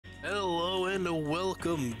Hello and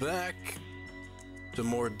welcome back to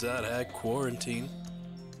more .hack Quarantine.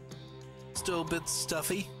 Still a bit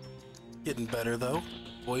stuffy, getting better though.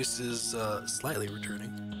 Voice is slightly returning.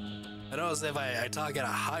 I notice if I talk at a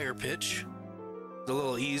higher pitch, it's a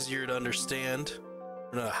little easier to understand.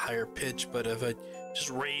 Not a higher pitch, but if I just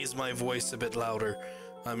raise my voice a bit louder,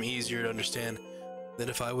 I'm easier to understand than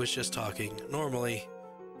if I was just talking normally,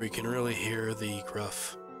 where you can really hear the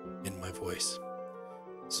gruff in my voice.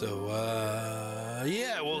 So,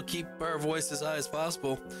 yeah, we'll keep our voice as high as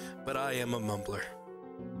possible, but I am a mumbler.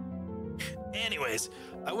 Anyways,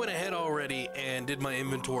 I went ahead already and did my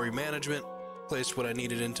inventory management, placed what I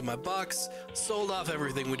needed into my box, sold off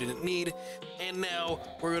everything we didn't need, and now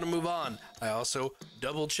we're going to move on. I also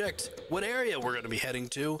double-checked what area we're going to be heading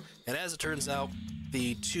to, and as it turns out,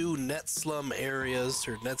 the two net slum areas,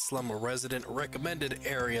 or net slum resident recommended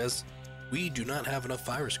areas, we do not have enough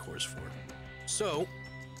virus cores for. So,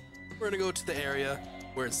 we're going to go to the area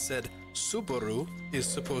where it said Subaru is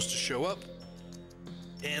supposed to show up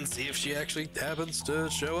and see if she actually happens to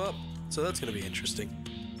show up. So that's going to be interesting.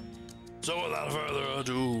 So without further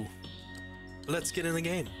ado, let's get in the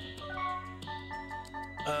game.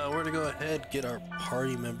 We're going to go ahead and get our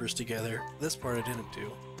party members together. This part I didn't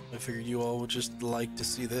do. I figured you all would just like to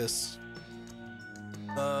see this.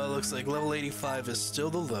 Looks like level 85 is still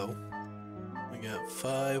the low. We got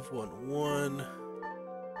 511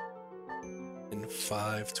 and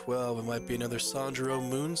 512. It might be another Sandro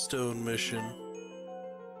Moonstone mission.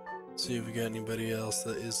 Let's see if we got anybody else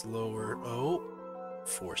that is lower. Oh,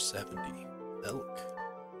 470 elk.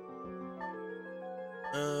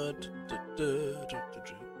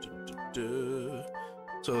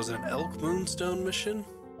 So is it an elk Moonstone mission?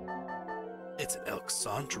 It's an elk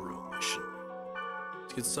Sandro mission.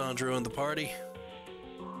 Let's get Sandro in the party.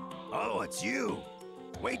 Oh, it's you.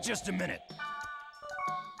 Wait just a minute.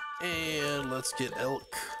 And let's get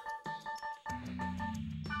elk.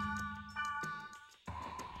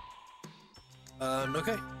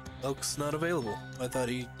 Okay. Elk's not available. I thought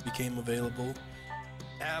he became available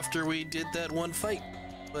after we did that one fight.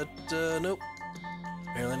 But, nope.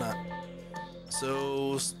 Apparently not.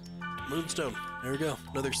 So, Moonstone. There we go.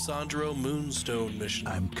 Another Sandro Moonstone mission.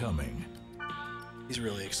 I'm coming. He's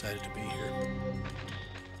really excited to be here.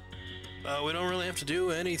 We don't really have to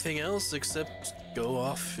do anything else except go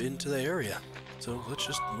off into the area. So let's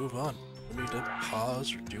just move on. No need to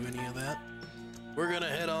pause or do any of that. We're gonna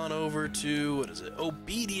head on over to, what is it?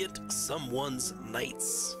 Obedient Someone's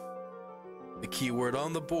Nights. The keyword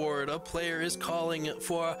on the board, a player is calling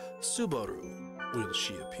for Subaru. Will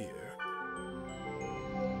she appear?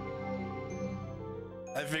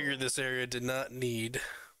 I figured this area did not need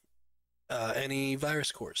any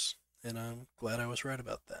virus cores, and I'm glad I was right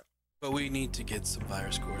about that. But we need to get some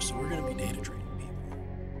virus cores, so we're going to be data draining people.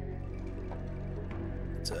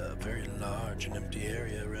 It's a very large and empty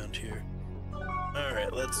area around here.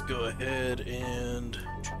 Alright, let's go ahead and...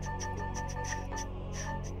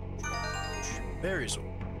 Berries.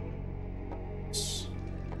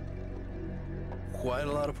 Quite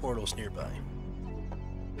a lot of portals nearby.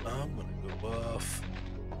 I'm going to go off...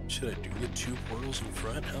 Should I do the two portals in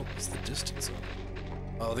front? How is the distance on it?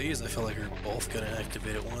 Oh, these I feel like are both gonna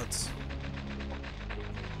activate at once.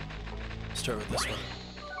 Start with this one.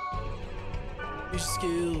 Use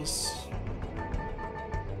skills.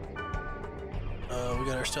 We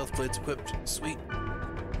got our stealth blades equipped. Sweet.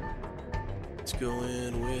 Let's go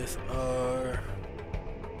in with our...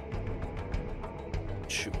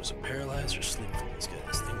 Shoot, was it paralyzed or sleep for this guy?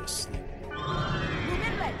 This thing was sleep.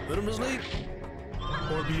 Put him to sleep.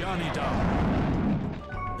 Orbiani down.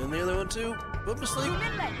 And the other one too. Put him to sleep. Boom,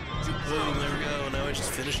 there we go. Now I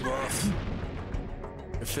just finish them off.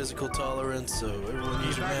 Their physical tolerance, so everyone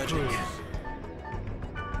use your magic.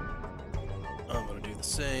 I'm gonna do the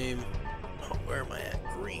same. Oh, where am I at?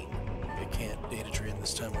 Green. I can't data drain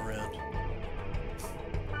this time around.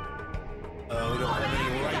 We don't have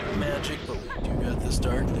any light magic, but we do got this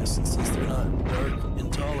darkness, and since they're not dark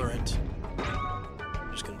intolerant,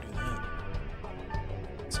 I'm just gonna do that.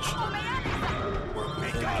 So should work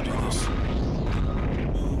with them to do this.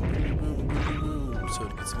 So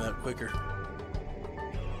it gets them out quicker. There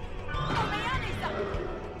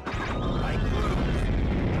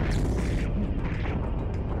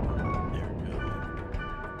we go.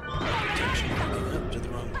 Protection hooking up to the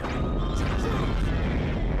wrong one.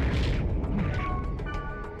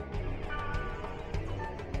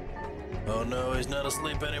 Oh no, he's not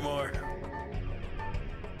asleep anymore.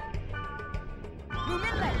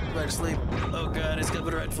 Back to sleep. Oh god, he's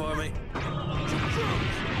coming right for me.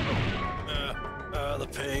 The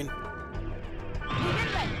pain.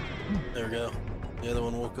 There we go. The other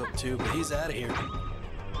one woke up too, but he's out of here.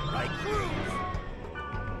 Right cruise.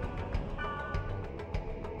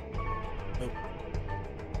 Nope.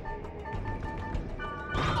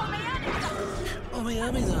 Oh my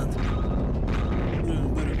Amazon!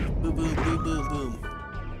 Boom, boom, boom, boom, boom, boom, boom.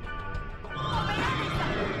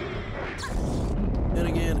 And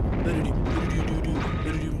again.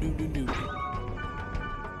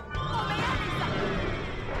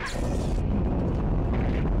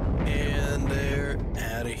 And they're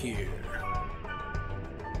out of here.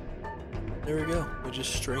 There we go. We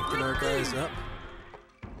just strengthen our guys up.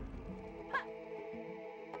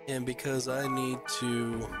 And because I need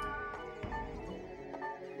to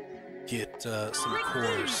get some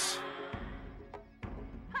cores,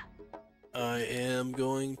 I am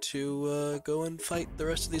going to go and fight the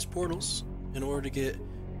rest of these portals in order to get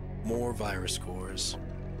more virus cores.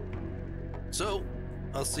 So,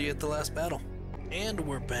 I'll see you at the last battle. And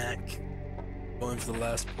we're back. Going for the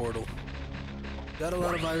last portal. Got a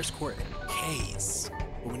lot of virus core Ks,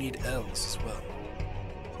 but we need Ls as well.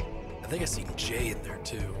 I think I see J in there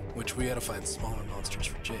too, which we gotta find smaller monsters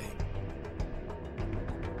for J.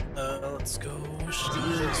 Let's go do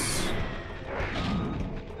this.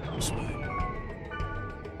 This way.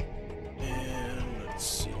 And let's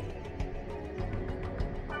see.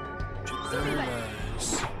 Very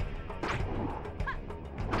nice.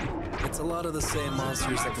 It's a lot of the same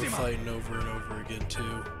monsters that we're fighting over and over again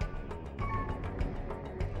too.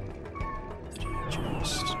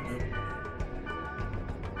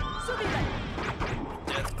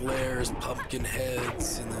 Death glares, pumpkin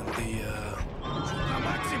heads, and then the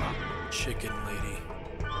chicken lady.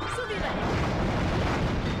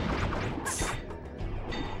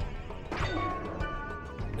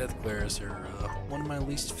 Death glares are one of my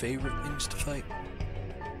least favorite things to fight.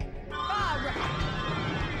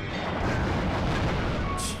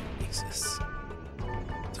 Jesus.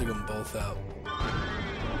 Took them both out.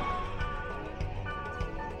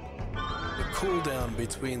 The cooldown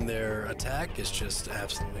between their attack is just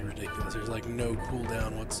absolutely ridiculous. There's like no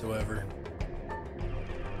cooldown whatsoever.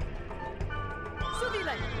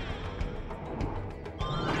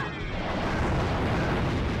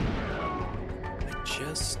 I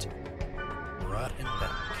just brought him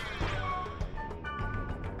back.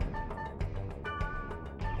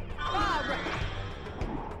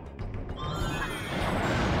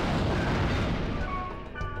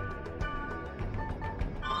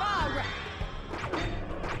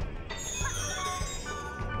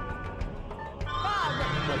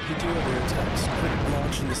 Like you do other attacks, quit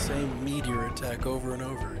launching the same meteor attack over and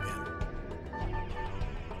over again.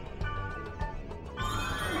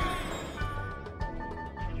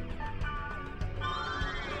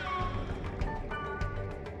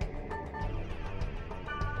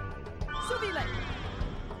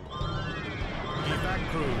 Evac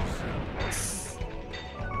cruise.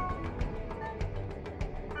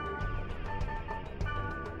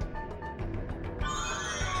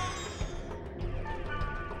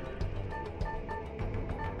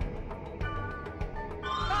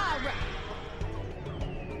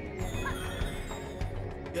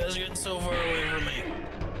 You guys are getting so far away from me.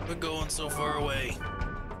 We're going so far away.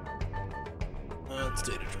 It's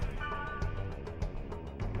data drive.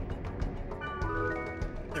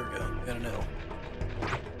 There we go. Got an L.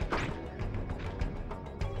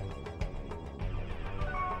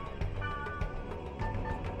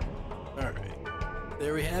 Alright.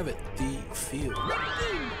 There we have it. The field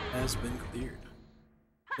has been cleared.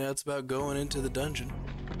 Now it's about going into the dungeon.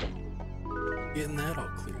 Getting that all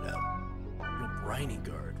cleared out. Little briny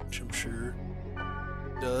guard, which I'm sure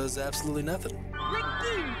does absolutely nothing.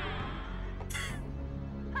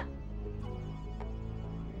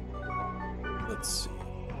 Let's see.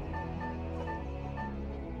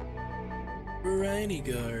 Briny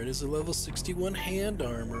guard is a level 61 hand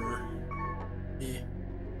armor. Yeah.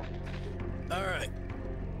 Alright.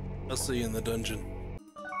 I'll see you in the dungeon.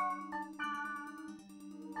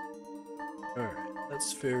 Alright,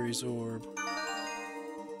 that's Fairy's Orb.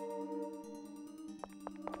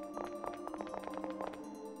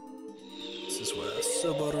 This is where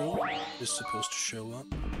Subaru is supposed to show up.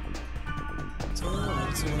 So I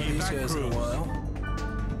haven't seen one of these guys in a while.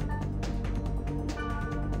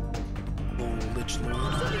 Old Lich Lord.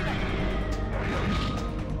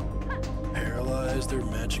 Paralyze their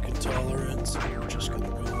magic intolerance. We're just gonna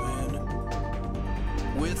go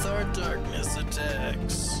in with our darkness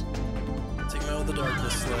attacks. Take out the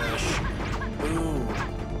darkness slash. Boom.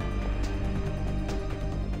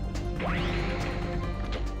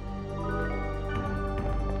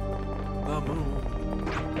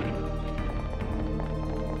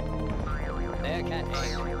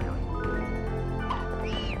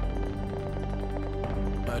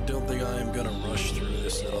 don't think I am gonna rush through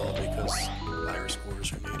this at all because higher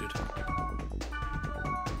scores are needed.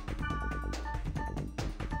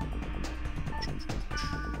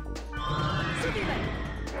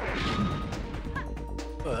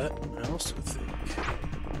 But I also think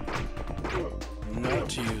not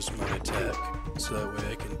to use my attack, so that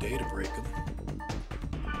way I can data break them.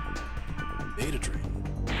 Data drain.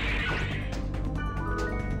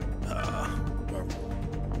 That.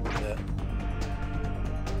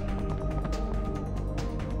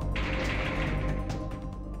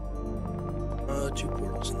 Two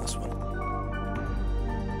portals in this one.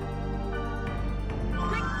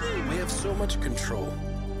 We have so much control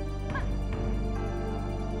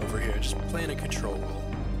over here, just playing a control role.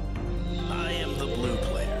 I am the blue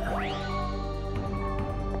player.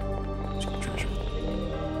 Treasure.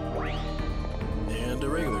 And a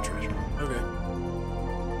regular treasure. Okay.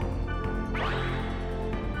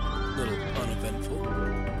 Little uneventful.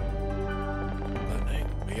 But hey,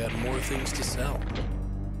 we got more things to sell.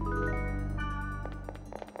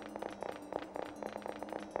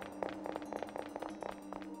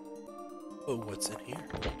 Oh, what's in here?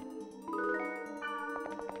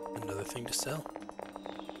 Another thing to sell.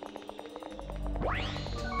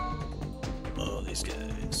 Oh, these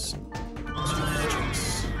guys. Two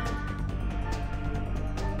magics.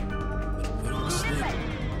 Better put them to sleep.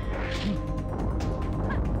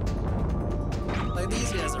 Like,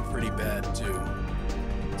 these guys are pretty bad, too,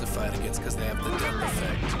 to fight against, because they have the death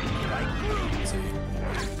effect. See?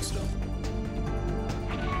 So.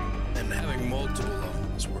 And having multiple of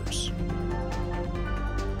them is worse.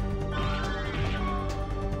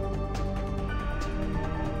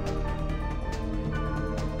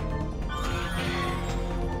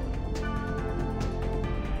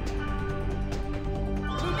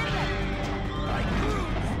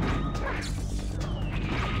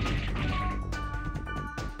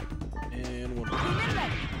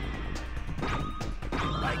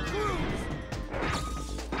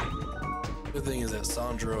 The thing is that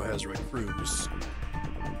Sandro has recruits.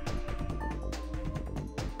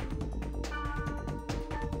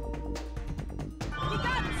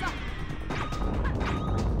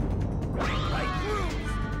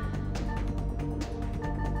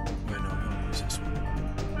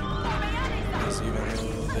 Even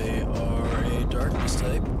though they are a darkness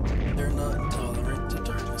type, they're not tolerant to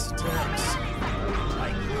darkness attacks.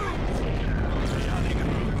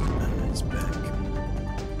 It's back.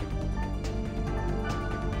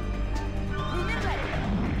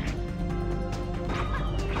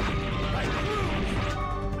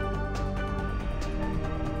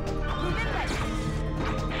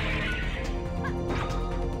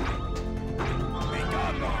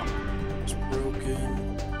 It's broken.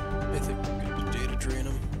 I think we're going to data drain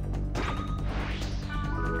them.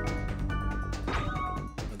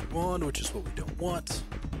 Another one, which is what we don't want.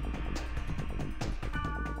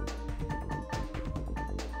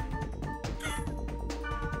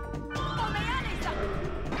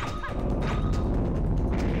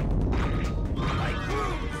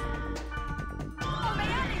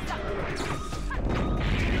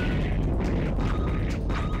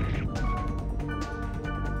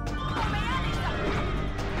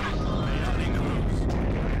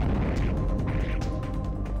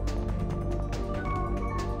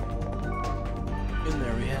 And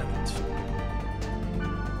there we have it.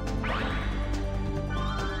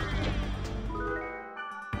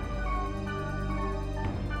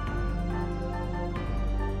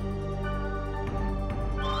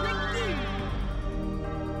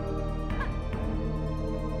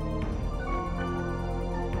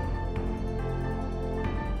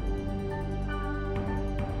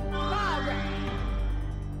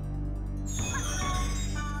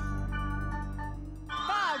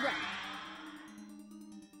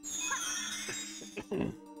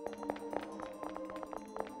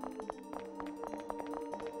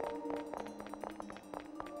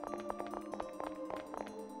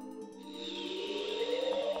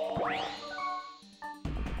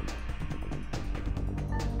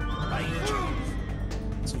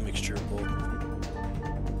 It's a mixture of both.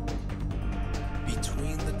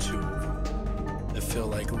 Between the two of them, I feel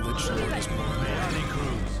like literally there's more.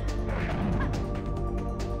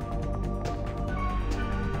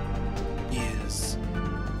 He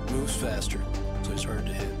moves faster, so he's hard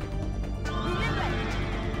to hit. Go,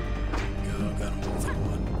 got him both in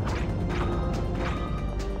one.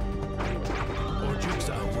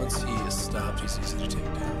 Once he is stopped, he's easy to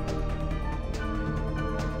take down.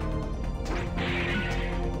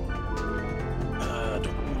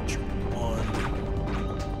 Don't want you on.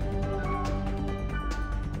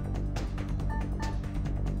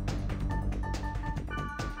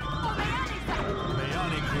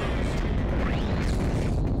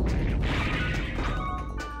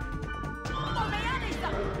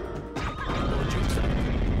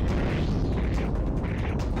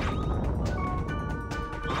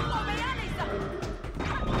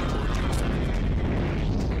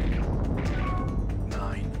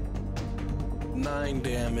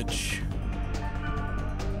 taking damage.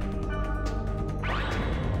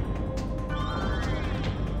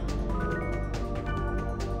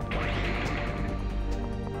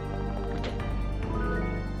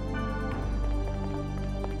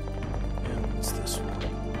 And what's this one?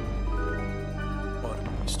 Water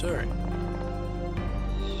stirring.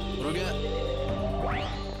 What do we got?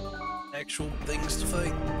 Actual things to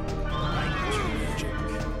fight. Magic.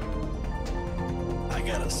 I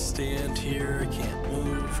gotta stand here. I can't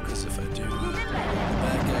move because if I do, the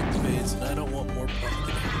back activates, and I don't want more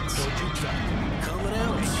pumpkin heads coming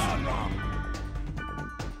out.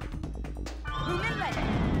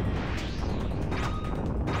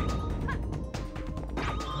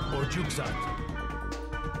 Or Juxat.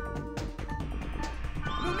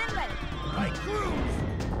 Right cruise.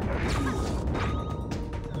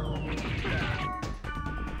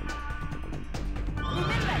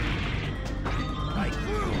 Right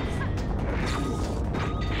cruise.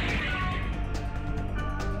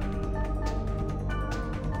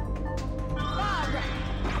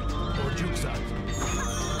 Or Juxat.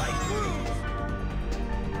 Right cruise.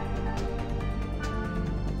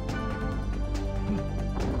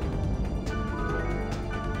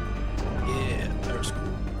 Yeah, power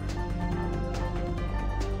school.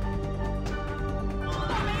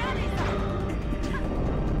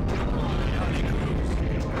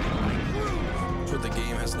 That's what the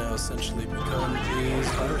game has now essentially become is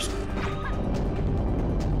fire school.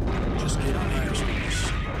 Just getting higher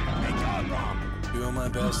schools. Doing my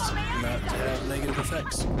best not to have negative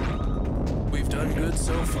effects. We've done good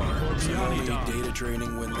so far, so no need data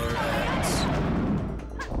draining when they're at.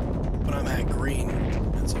 When I'm at green,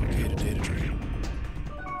 it's okay to data drain.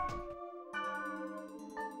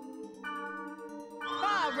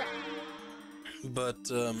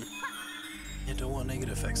 But, I don't want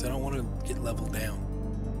negative effects. I don't want to get leveled down.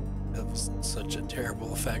 That was such a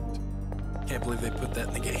terrible effect. Can't believe they put that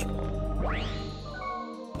in the game.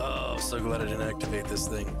 Oh, so glad I didn't activate this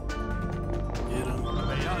thing. Get him.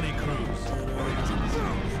 Bayani cruise.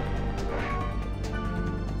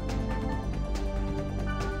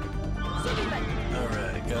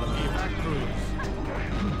 Alright, got him. Evac cruise.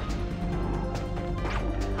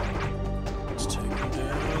 Let's take him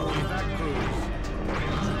down. Evac cruise.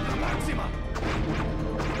 Maxima.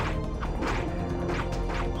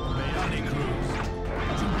 Bayani cruise.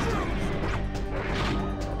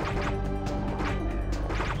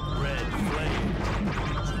 Red flame.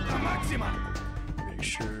 Maxima. Make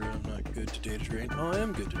sure I'm not good to data drain. Oh, I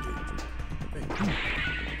am good to data drain. Great.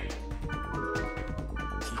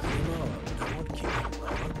 Keep him on. I want to keep him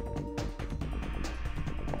on.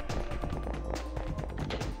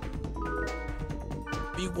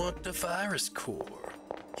 We want the virus core.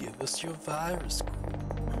 Give us your virus core.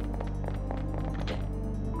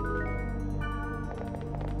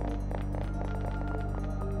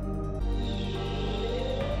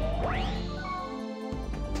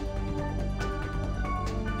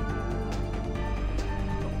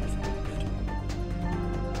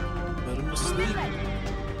 Let him to sleep.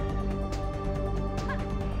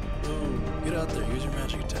 Oh, get out there. Use your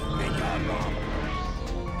magic attack.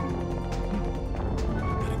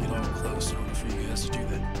 Gotta get all close in order for you guys to do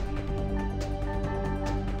that.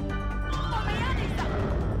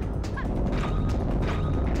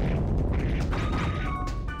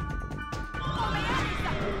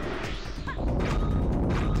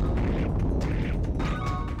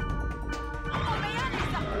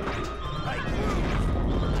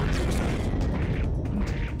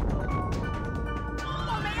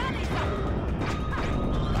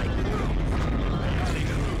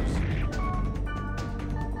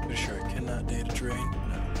 Pretty sure I cannot data drain.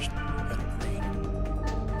 No, there's kind of green.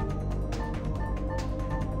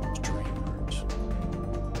 It's drain words.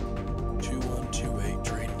 2128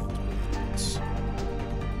 drain multiple units.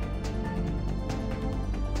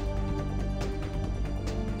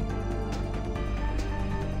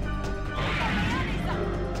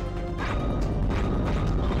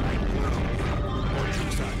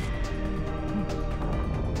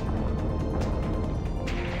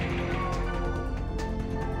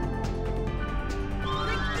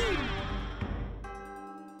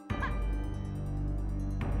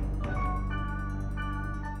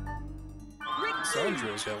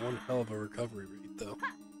 Sandro's got one hell of a recovery rate, though.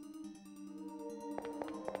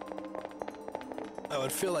 I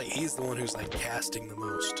would feel like he's the one who's like casting the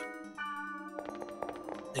most.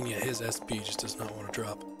 And yet his SP just does not want to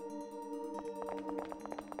drop.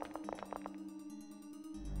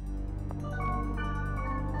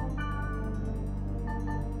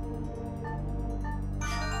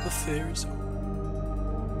 The fair is over.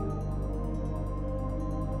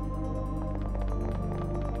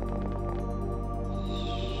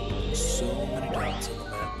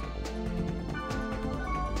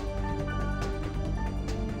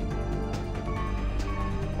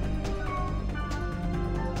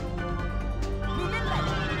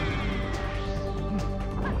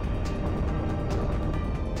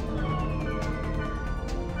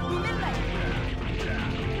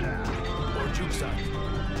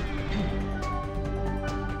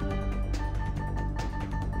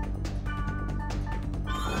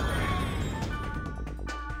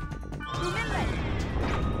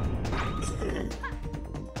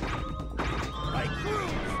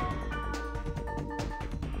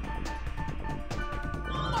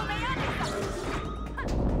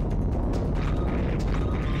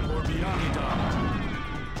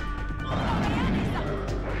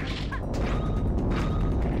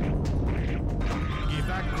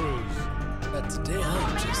 But today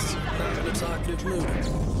I'm just not in a talkative mood.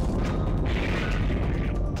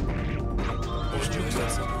 Wish you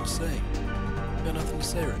had something to say. Got nothing to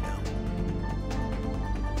say right now.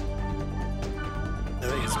 I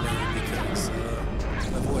think it's mainly because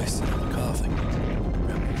my voice and the coughing.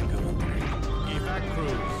 Going through. Evac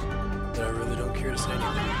crews. That I really don't care to say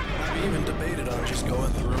anything. I've even debated on just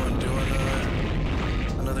going through and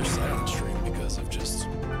doing another silent stream because of just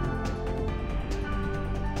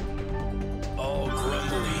all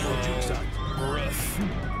grumbly, all rough.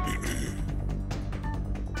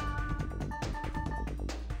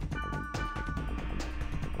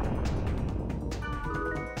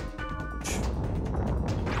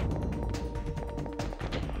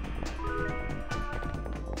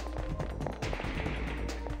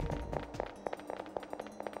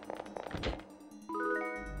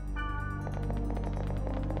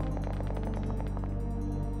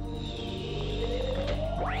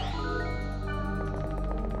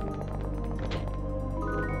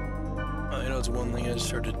 One thing I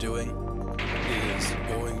started doing is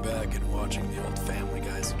going back and watching the old Family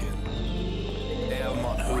Guys again. They have them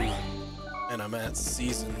on Hulu, and I'm at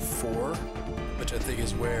season 4, which I think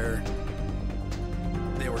is where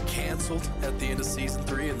they were canceled at the end of season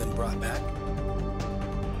 3 and then brought back.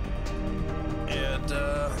 And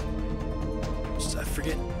just, I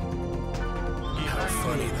forget how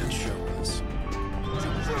funny that show was.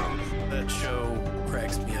 That show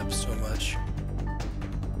cracks me up so much.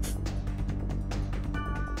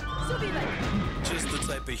 Just the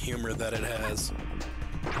type of humor that it has.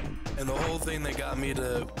 And the whole thing that got me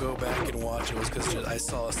to go back and watch it was because I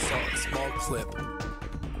saw a small clip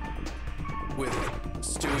with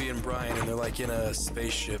Stewie and Brian, and they're like in a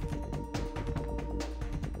spaceship.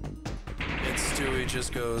 And Stewie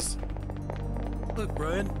just goes, "Look,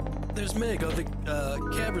 Brian, there's Meg on the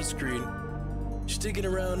camera screen. She's digging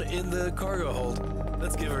around in the cargo hold.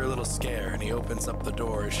 Let's give her a little scare." And he opens up the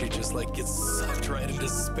door, and she just like gets sucked right into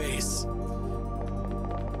space.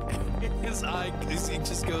 His eye, he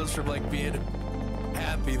just goes from like being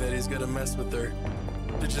happy that he's gonna mess with her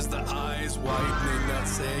to just the eyes widening, not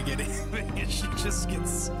saying anything, and she just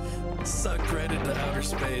gets sucked right into outer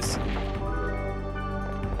space.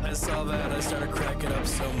 I saw that, I started cracking up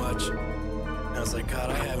so much. I was like, God,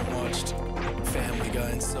 I haven't watched Family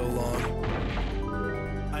Guy in so long.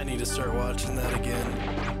 I need to start watching that again.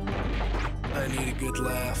 I need a good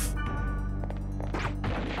laugh.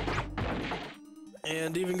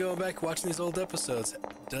 And even going back watching these old episodes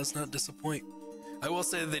does not disappoint. I will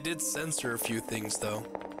say they did censor a few things though.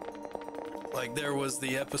 Like there was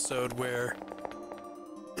the episode where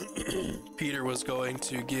Peter was going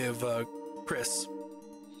to give Chris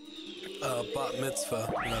bat mitzvah.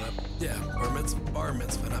 Bar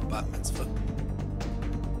mitzvah, not bat mitzvah.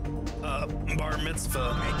 Bar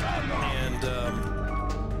mitzvah, and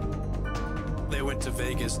they went to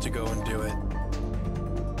Vegas to go and do it.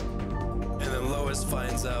 And then Lois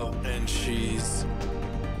finds out, and she's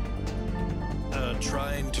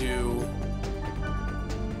trying to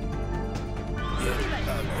get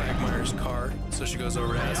Quagmire's car, so she goes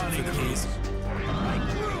over asking for the keys.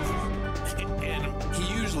 And he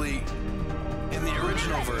usually, in the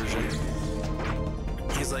original version,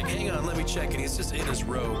 he's like, hang on, let me check, and he's just in his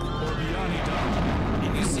robe.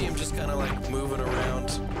 And you see him just kind of like moving around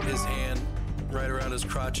his hand, right around his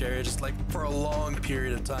crotch area, just like for a long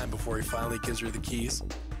period of time before he finally gives her the keys.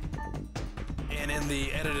 And in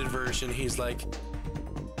the edited version, he's like,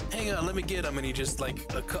 hang on, let me get them. And he just like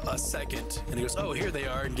a second, and he goes, oh, here they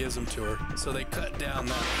are, and gives them to her. So they cut down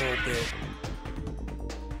that whole bit.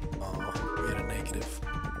 Oh, we had a negative.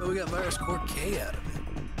 But we got virus core K out of it.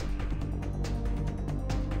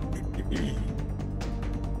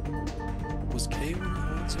 Was K one of the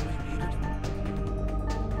ones that we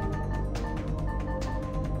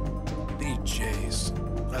needed? Need J's.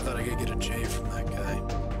 I thought I could get a J from that guy.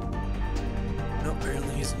 No,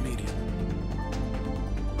 apparently he's a medium.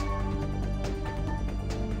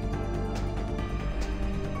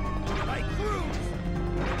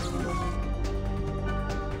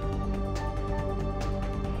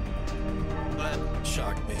 That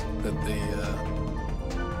shocked me that they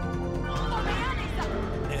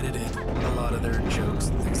edited a lot lot of their jokes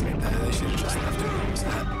and things like that. They should have just left it where it was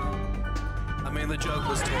at. I mean, the joke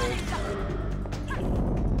was told.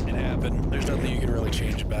 It happened. There's nothing you can really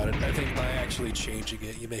change about it. I think by actually changing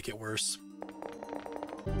it, you make it worse.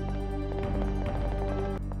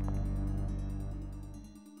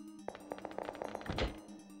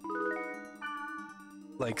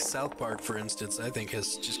 Like South Park, for instance, I think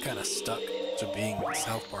has just kind of stuck to being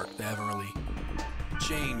South Park. They haven't really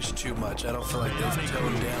changed too much. I don't feel like they've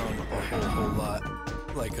toned down a whole lot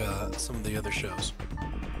like some of the other shows.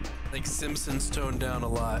 Like Simpsons toned down a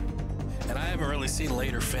lot. And I haven't really seen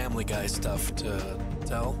later Family Guy stuff to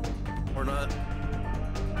tell or not.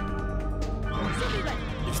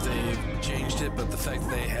 If they've changed it, but the fact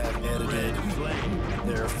that they have edited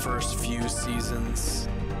their first few seasons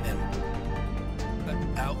and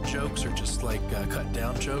out jokes or just like cut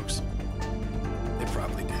down jokes, they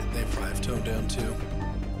probably did. They probably have toned down too.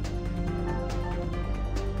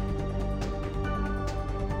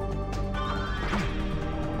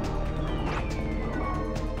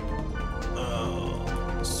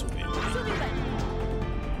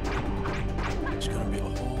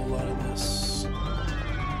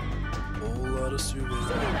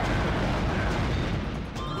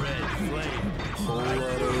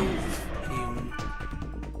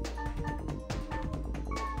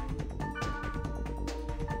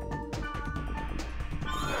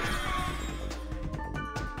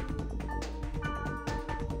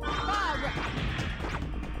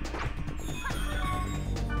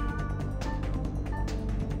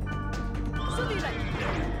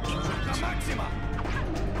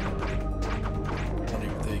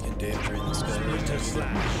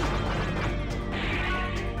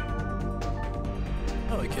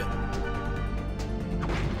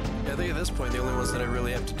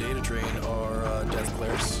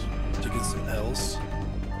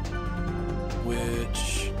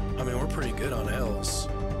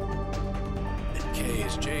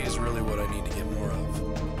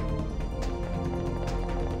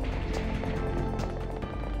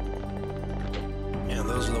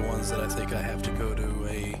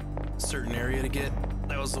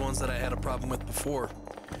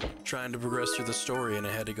 Trying to progress through the story, and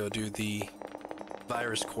I had to go do the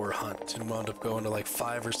virus core hunt and wound up going to like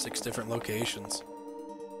 5 or 6 different locations.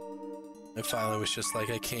 I finally was just like,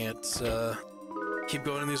 I can't keep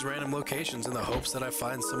going to these random locations in the hopes that I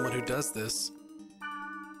find someone who does this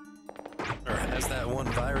or has that one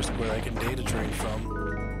virus core I can data drain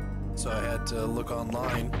from. So I had to look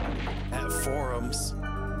online at forums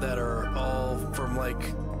that are all from like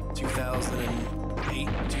 2008,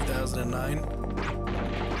 2009.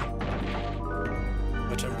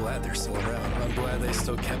 Which I'm glad they're still around. I'm glad they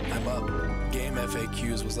still kept them up. Game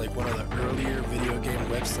FAQs was like one of the earlier video game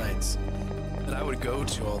websites that I would go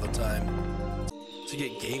to all the time to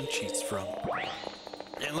get game cheats from.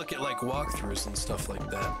 And look at like walkthroughs and stuff like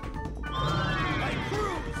that.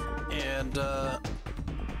 And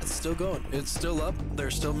it's still going. It's still up.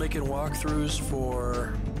 They're still making walkthroughs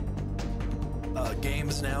for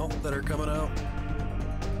games now that are coming out.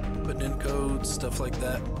 Putting in codes, stuff like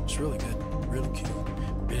that. It's really good. Really cute.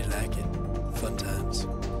 Really like it. Fun times.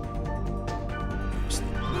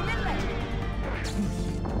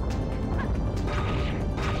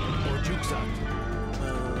 More jukes out.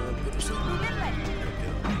 Put this in. There we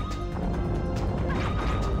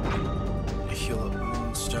go. Heal up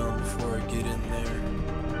Moonstone before I get in there.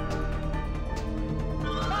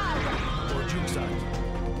 More jukes out.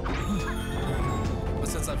 But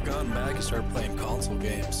since I've gone back and started playing console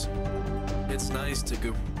games, it's nice to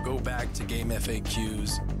go back to game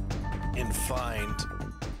FAQs and find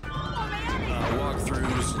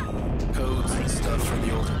walkthroughs and codes and stuff for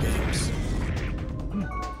the older games.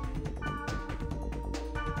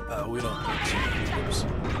 We don't need to use.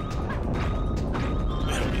 I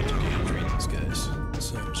don't need to drain these guys,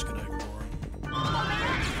 so I'm just gonna ignore them.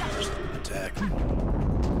 Just attack. I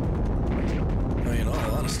mean, in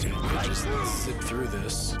all honesty, I could just sit through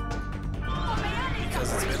this. Because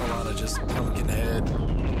it's been a lot of just Pumpkinhead,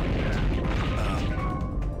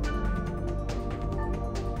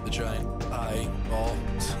 the giant eyeball,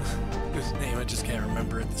 whose name I just can't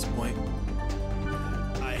remember at this point.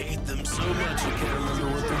 I hate them so much I can't remember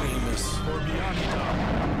what their name is.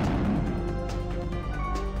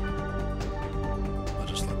 I'll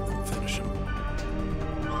just let them finish him.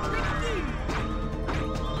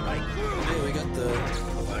 Okay, we got the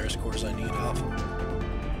virus cores I need off.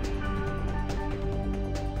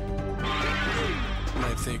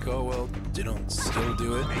 Might think, oh well, they don't still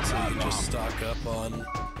do it, so you can just stock up on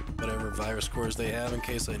whatever virus cores they have in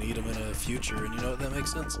case I need them in a future, and you know what, that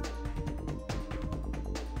makes sense.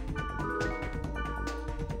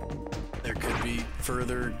 There could to be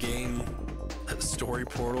further game story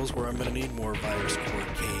portals where I'm going to need more virus core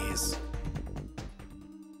Ks.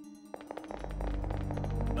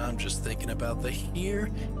 I'm just thinking about the here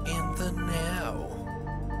and the now.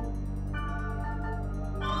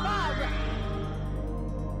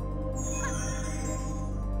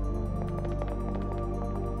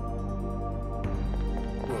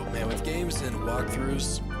 Whoa, man, with games and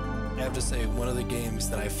walkthroughs, I have to say one of the games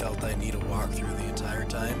that I felt I need a walkthrough the entire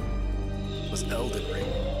time was Elden Ring.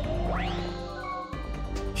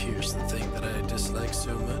 Here's the thing that I dislike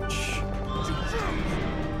so much.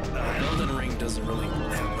 Elden Ring doesn't really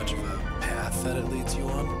have much of a path that it leads you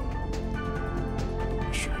on.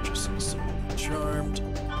 I'm sure it just says Charmed.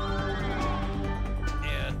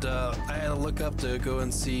 And I had to look up to go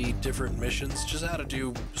and see different missions, just how to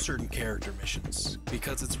do certain character missions,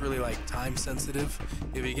 because it's really like time sensitive.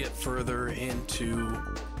 If you get further into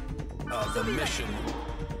the mission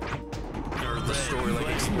or the story, like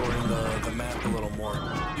exploring the map a little more,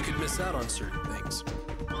 you could miss out on certain things.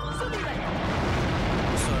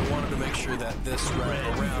 So I wanted to make sure that this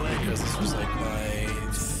round around, because this was like my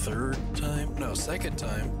second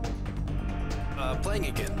time playing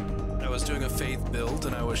again. I was doing a faith build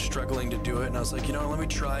and I was struggling to do it, and I was like, you know, let me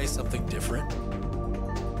try something different.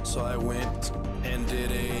 So I went and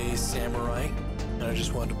did a samurai, and I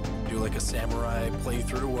just wanted to do like a samurai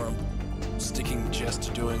playthrough where I'm sticking just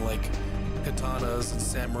to doing like katanas and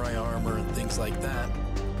samurai armor and things like that.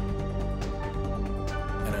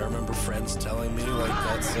 And I remember friends telling me, like,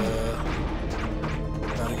 that's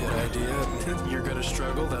not a good idea. You're gonna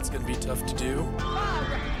struggle. That's gonna be tough to do.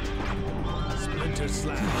 Splinter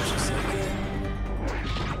slash. Just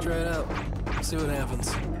like, try it out. See what happens.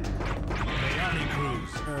 Bayani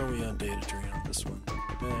Cruise. How are we on data drain on this one?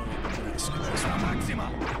 We're gonna skip this one.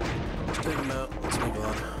 Maxima. Let's take them out. Let's move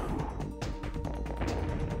on.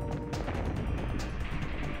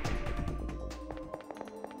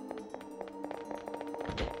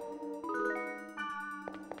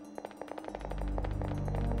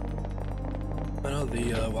 I know the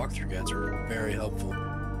walkthrough guides were very helpful,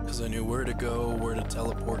 because I knew where to go, where to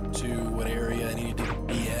teleport to, what area I needed to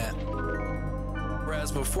be at.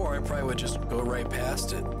 Whereas before, I probably would just go right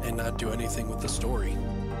past it and not do anything with the story,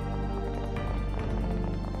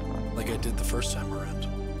 like I did the first time around.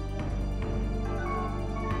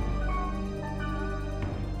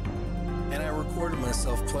 And I recorded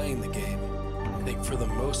myself playing the game, I think for the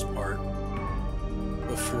most part,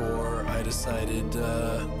 before I decided,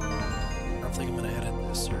 I don't think I'm gonna edit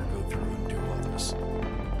this or go through and do all this.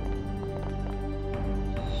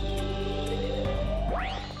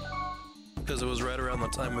 Because it was right around the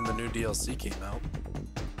time when the new DLC came out.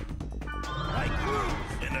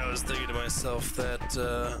 And I was thinking to myself that,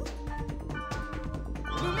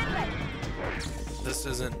 this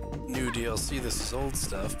isn't new DLC, this is old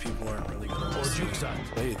stuff. People aren't really gonna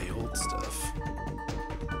play the old stuff.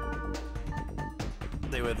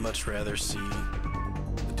 They would much rather see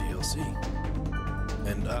the DLC.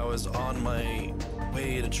 And I was on my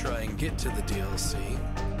way to try and get to the DLC,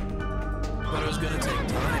 but it was gonna take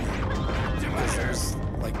time, because there's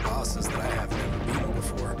like bosses that I have never beaten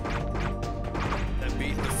before. I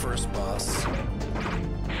beat the first boss.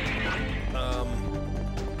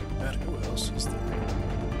 God, who else is there?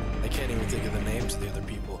 I can't even think of the names of the other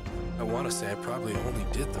people. I want to say I probably only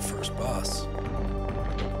did the first boss.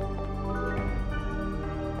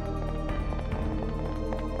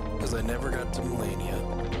 Because I never got to Melania.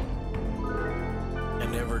 I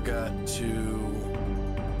never got to...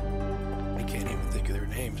 I can't even think of their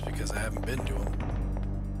names because I haven't been to them.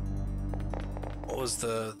 What was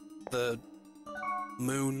the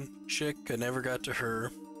moon chick? I never got to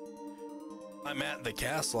her. I'm at the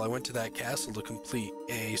castle. I went to that castle to complete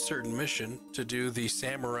a certain mission, to do the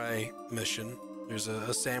samurai mission. There's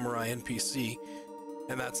a samurai NPC,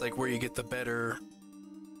 and that's like where you get the better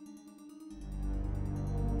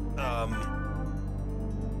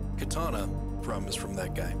katana from, is from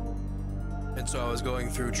that guy. And so I was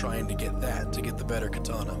going through trying to get that, to get the better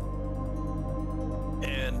katana.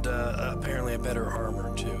 And apparently a better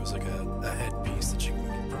armor too. It was like a headpiece that you can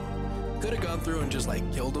get from. Could have gone through and just like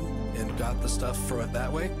killed him and got the stuff from it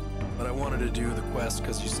that way, but I wanted to do the quest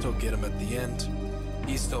because you still get him at the end.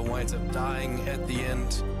 He still winds up dying at the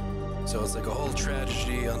end. So it's like a whole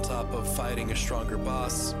tragedy on top of fighting a stronger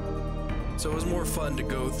boss. So it was more fun to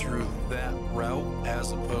go through that route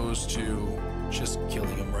as opposed to just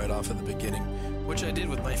killing him right off at the beginning, which I did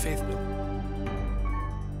with my faith build.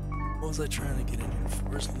 What was I trying to get in here for?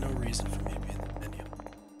 There's no reason for me to be in the menu.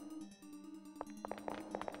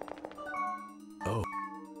 Oh.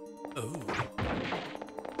 Oh.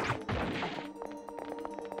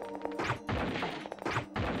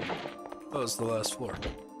 Oh, it's the last floor.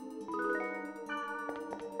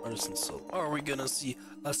 Artisan soul. Are we gonna see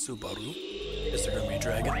a Subaru? Is there gonna be a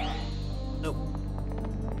dragon? Nope.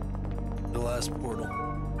 The last portal.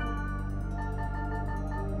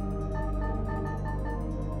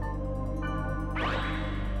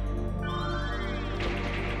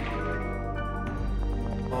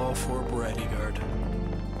 All for Brady Guard.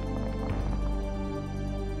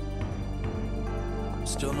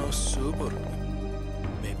 Still no Subaru.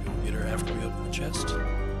 Maybe we'll get her after we open the chest.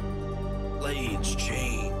 Blades,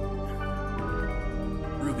 chain,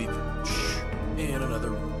 ruby pouch, and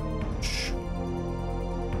another pouch.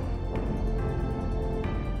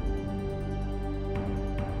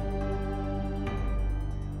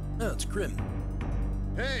 Oh, it's Grim.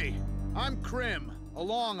 Hey, I'm Krim, a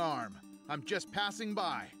long arm. I'm just passing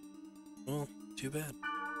by. Well, too bad.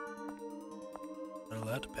 Not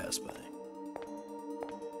allowed to pass by.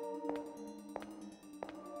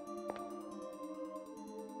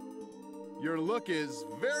 Your look is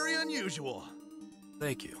very unusual.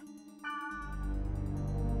 Thank you.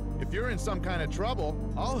 If you're in some kind of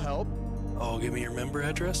trouble, I'll help. Oh, give me your member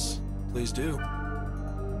address? Please do.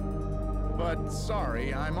 But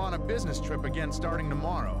sorry, I'm on a business trip again starting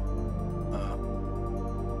tomorrow.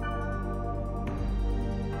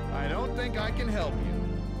 I don't think I can help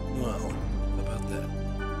you. Well, how about that?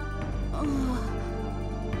 Oh.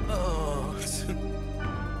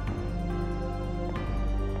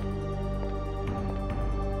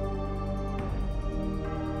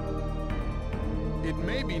 It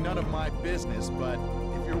may be none of my business, but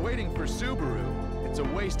if you're waiting for Subaru, it's a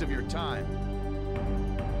waste of your time.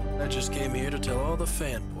 I just came here to tell all the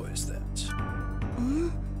fanboys that.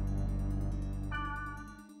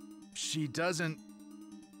 She doesn't...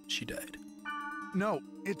 She died. No,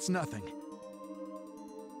 it's nothing.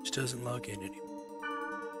 She doesn't log in anymore.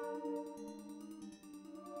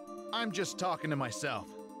 I'm just talking to myself.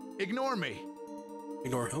 Ignore me.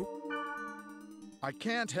 Ignore who? I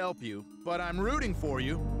can't help you, but I'm rooting for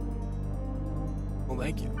you. Well,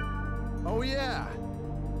 thank you. Oh yeah.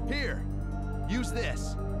 Here, use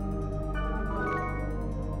this.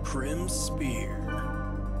 Prim Spear.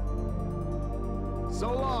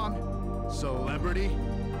 So long, celebrity.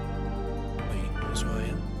 Wait, knows who I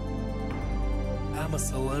am? I'm a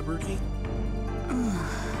celebrity?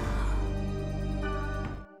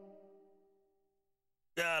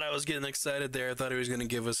 God, I was getting excited there. I thought he was going to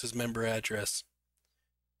give us his member address.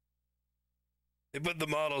 They put the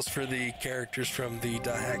models for the characters from the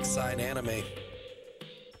Dahack Sign anime.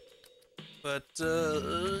 But,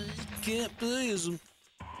 can't please them.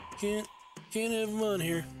 Can't have them on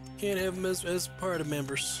here. Can't have them as part of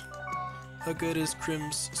members. How good is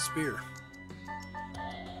Crim's Spear?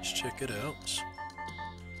 Let's check it out.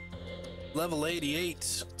 Level 88.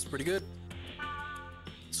 It's pretty good.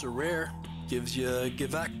 It's a rare. Gives you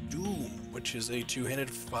Givak Doom, which is a two-handed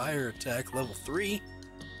fire attack, level 3.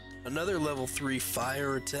 Another level 3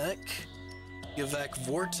 fire attack, Givak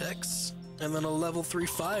Vortex, and then a level 3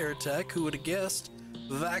 fire attack, who would have guessed,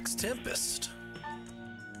 Vax Tempest.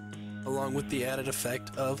 Along with the added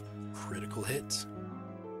effect of critical hit.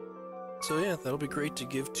 So yeah, that'll be great to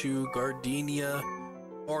give to Gardenia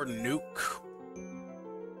or Nuke.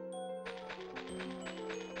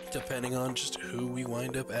 Depending on just who we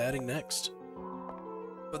wind up adding next.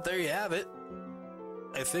 But there you have it.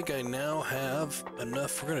 I think I now have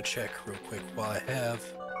enough. We're gonna check real quick while I have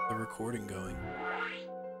the recording going.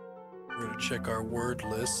 We're gonna check our word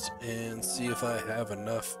list and see if I have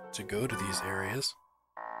enough to go to these areas.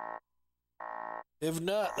 If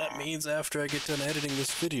not, that means after I get done editing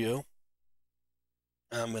this video,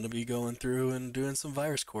 I'm gonna be going through and doing some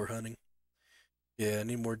virus core hunting. Yeah, I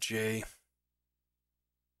need more J.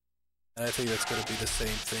 And I think that's gonna be the same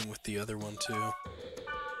thing with the other one too.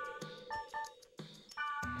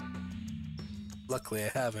 Luckily, I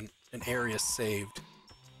have an area saved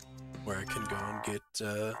where I can go and get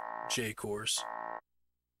J cores.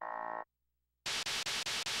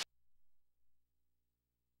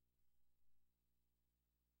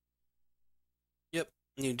 Yep,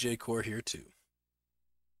 need J core here too.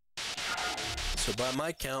 So by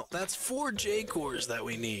my count, that's 4 J cores that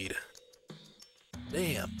we need.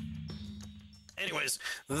 Damn. Anyways,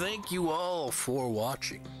 thank you all for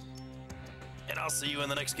watching. And I'll see you in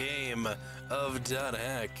the next game of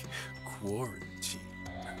Dahack Quarantine.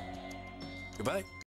 Goodbye.